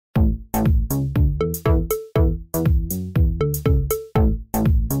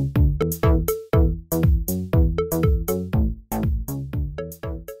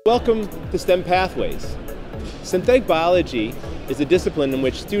Welcome to STEM Pathways. Synthetic biology is a discipline in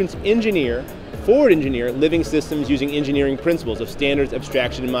which students forward engineer living systems using engineering principles of standards,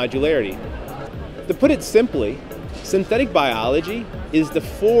 abstraction, and modularity. To put it simply, synthetic biology is the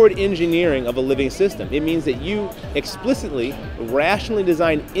forward engineering of a living system. It means that you explicitly, rationally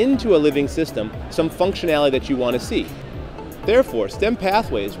design into a living system some functionality that you want to see. Therefore, STEM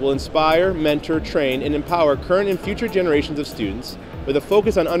Pathways will inspire, mentor, train, and empower current and future generations of students with a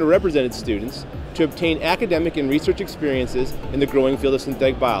focus on underrepresented students to obtain academic and research experiences in the growing field of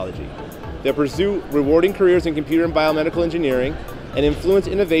synthetic biology. They'll pursue rewarding careers in computer and biomedical engineering and influence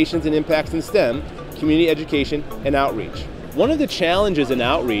innovations and impacts in STEM, community education, and outreach. One of the challenges in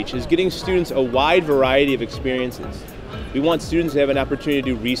outreach is getting students a wide variety of experiences. We want students to have an opportunity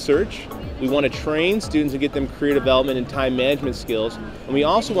to do research. We want to train students and get them career development and time management skills. And we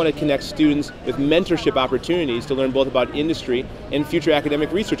also want to connect students with mentorship opportunities to learn both about industry and future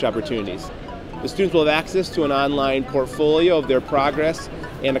academic research opportunities. The students will have access to an online portfolio of their progress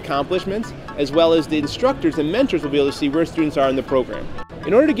and accomplishments, as well as the instructors and mentors will be able to see where students are in the program.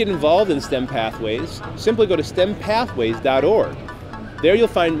 In order to get involved in STEM Pathways, simply go to stempathways.org. There you'll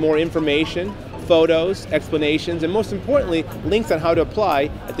find more information, photos, explanations, and most importantly, links on how to apply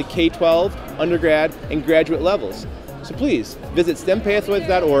at the K-12, undergrad, and graduate levels. So please, visit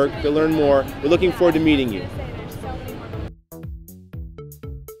stempathways.org to learn more. We're looking forward to meeting you.